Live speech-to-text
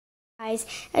Guys,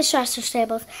 it's Shire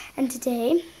Stables, and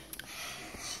today,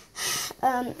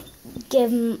 give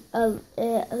them a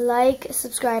like,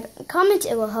 subscribe, and comment.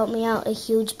 It will help me out a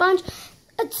huge bunch.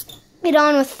 Let's get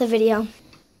on with the video.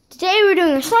 Today we're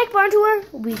doing a Schliech barn tour.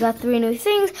 We got 3 new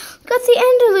things. We got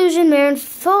the Andalusian Mare and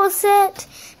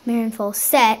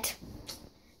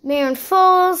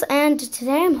Foals, and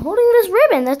today I'm holding this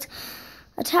ribbon that's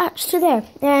attached to there.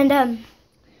 And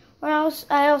what else?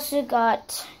 I also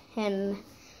got him.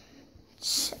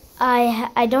 This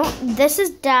is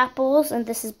Dapples and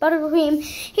this is Buttercream.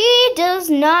 He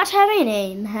does not have a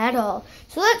name at all.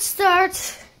 So let's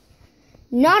start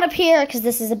not up here because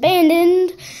this is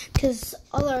abandoned because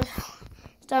all our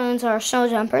stones are show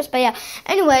jumpers. But yeah,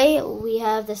 anyway, we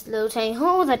have this little tiny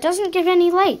hole that doesn't give any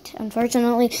light,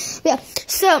 unfortunately. Yeah,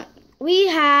 so we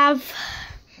have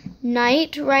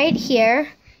Night right here,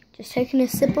 just taking a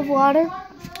sip of water.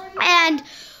 And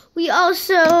we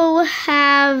also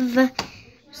have,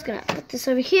 just gonna put this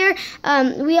over here.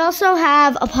 We also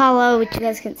have Apollo, which you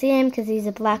guys can't see him because he's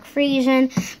a black Frisian.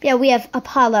 But yeah, we have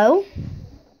Apollo.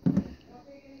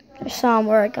 I saw him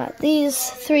where I got these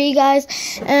 3 guys.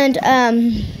 And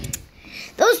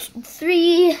those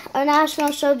 3 are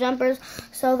national show jumpers,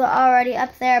 so they're already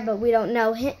up there, but we don't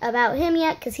know about him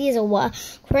yet because he's a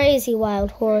crazy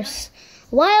wild horse.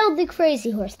 Wildly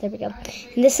crazy horse, there we go.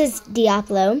 And this is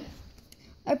Diablo.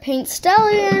 Our paint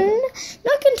stallion.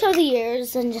 Not gonna tell the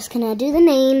years, I'm just gonna do the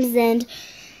names, and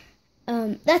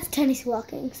that's Tennessee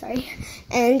walking, sorry.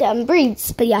 And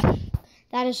breeds, but yeah,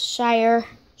 that is Shire.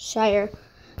 So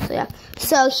yeah.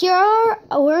 So here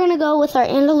we're gonna go with our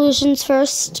Andalusians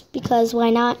first because why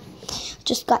not?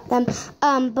 Just got them.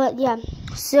 But yeah.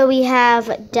 So we have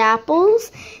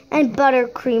Dapples and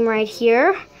Buttercream right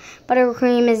here.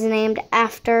 Buttercream is named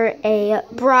after a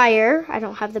briar. I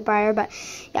don't have the briar, but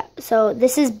yeah. So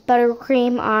this is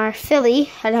Buttercream, our filly.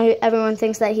 I know everyone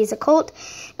thinks that he's a colt.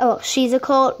 Oh, she's a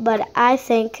colt, but I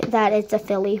think that it's a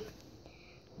filly.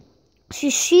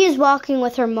 She is walking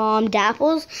with her mom,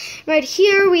 Dapples. Right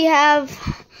here we have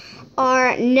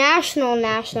our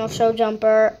national show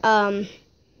jumper,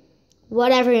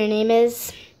 whatever your name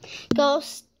is,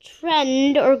 Ghost.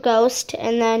 Friend or Ghost,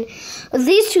 and then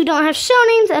these 2 don't have show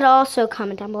names at all, so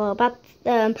comment down below about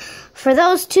for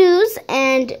those 2s.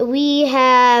 And we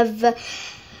have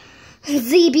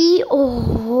ZB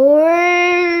or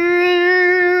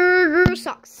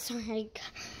Socks. Sorry,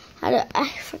 I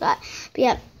forgot. But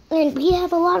yeah, and we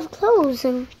have a lot of clothes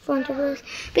in front of us.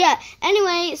 But yeah,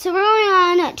 anyway, so we're going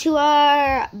on to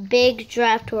our big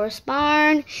draft horse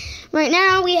barn. Right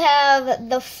now we have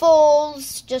the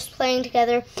foals just playing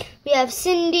together. We have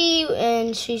Cindy,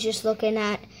 and she's just looking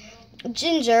at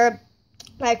Ginger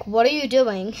like, what are you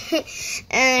doing?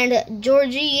 And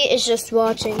Georgie is just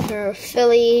watching her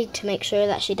filly to make sure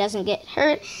that she doesn't get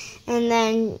hurt. And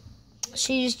then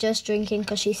she's just drinking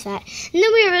because she's fat. And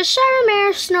then we have a Shire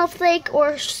Mare, Snowflake,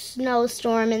 or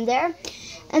Snowstorm in there.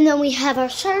 And then we have our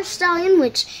Shire Stallion,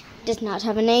 which does not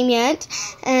have a name yet.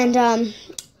 And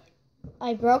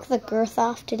I broke the girth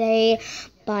off today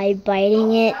by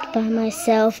biting it by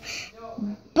myself.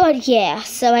 But yeah,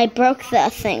 so I broke the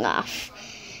thing off.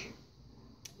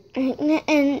 And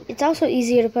it's also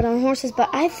easier to put on horses, but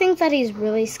I think that he's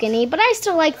really skinny. But I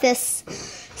still like this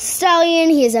stallion.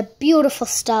 He is a beautiful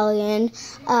stallion.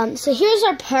 So here's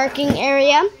our parking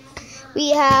area.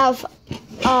 We have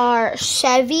our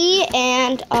Chevy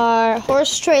and our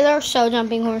horse trailer, show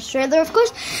jumping horse trailer, of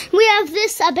course. We have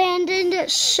this abandoned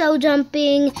show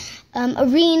jumping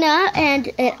arena,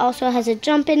 and it also has a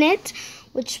jump in it,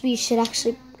 which we should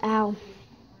actually, ow.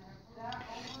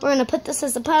 We're going to put this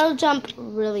as a puddle jump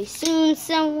really soon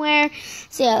somewhere.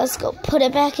 So yeah, let's go put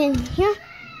it back in here.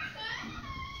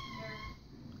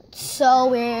 It's so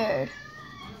weird.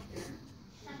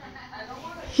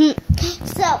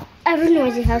 So, I have a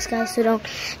noisy house, guys, so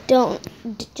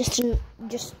just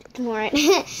ignore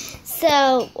it.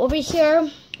 So, over here,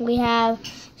 we have,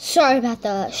 sorry about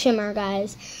the shimmer,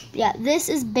 guys. Yeah, this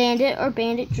is Bandit or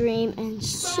Bandit Dream, and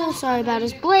so sorry about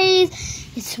his blaze.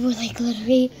 It's really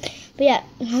glittery. But yeah,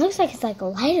 it looks like it's like a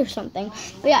light or something.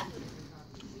 But yeah,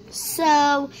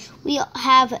 so we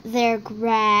have their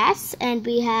grass, and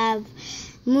we have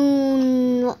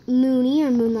Mooney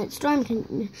or Moonlight Storm.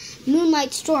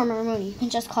 Moonlight Storm or Mooney. You can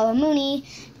just call her Mooney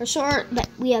for short. But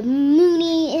we have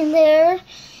Mooney in there,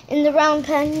 in the round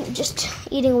pen, just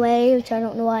eating away, which I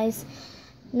don't know why he's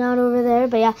not over there.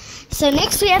 But yeah, so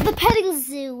next we have the petting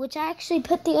zoo, which I actually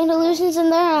put the Andalusians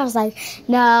in there, and I was like,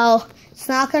 no, it's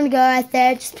not going to go right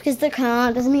there. Just because they're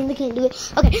calm doesn't mean they can't do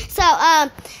it. Okay, so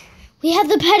we have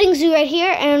the petting zoo right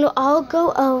here, and I'll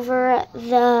go over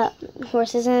the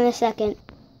horses in a second.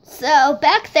 So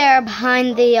back there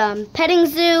behind the petting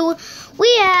zoo,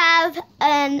 we have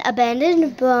an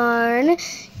abandoned barn,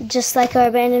 just like our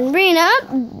abandoned arena.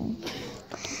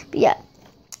 Yeah.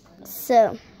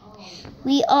 So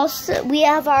we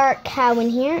have our cow in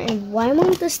here, and why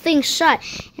won't this thing shut?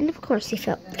 And of course he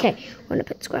fell. Okay, I'm gonna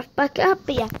put Scruff back up.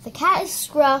 But yeah, the cat is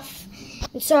Scruff.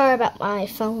 I'm sorry about my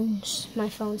phone's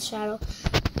shadow.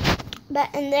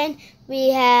 And then we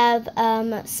have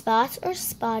Spots or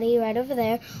Spotty right over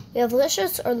there. We have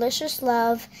Licious or Licious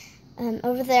Love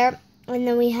over there. And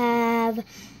then we have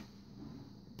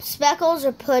Speckles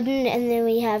or Puddin'. And then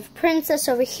we have Princess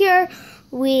over here.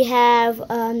 We have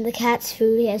the cat's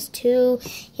food. He has two.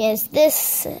 He has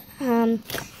this.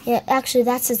 Yeah, actually,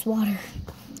 that's his water.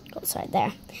 Goes right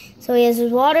there. So he has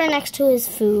his water next to his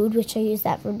food, which I use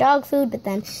that for dog food. But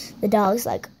then the dog's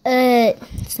like,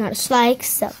 it's not a Schliech,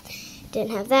 so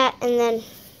didn't have that. And then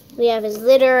we have his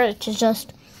litter, which is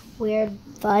just weird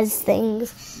fuzz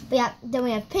things. But yeah, then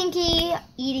we have Pinky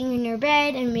eating in her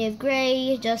bed, and we have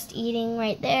Gray just eating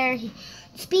right there.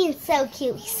 He's being so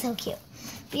cute. He's so cute.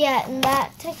 But yeah, and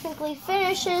that technically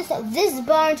finishes this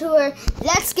barn tour.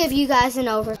 Let's give you guys an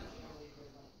overview.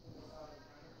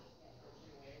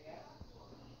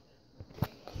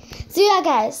 So yeah,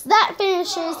 guys, that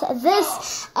finishes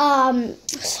this,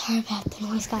 sorry about the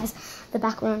noise, guys, the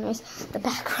background noise, the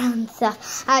background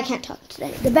stuff, I can't talk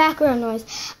today, the background noise,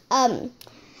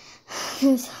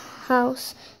 his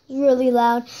house is really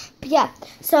loud, but yeah,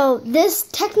 so this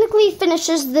technically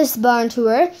finishes this barn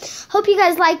tour. Hope you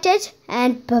guys liked it,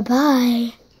 and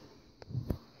bye-bye.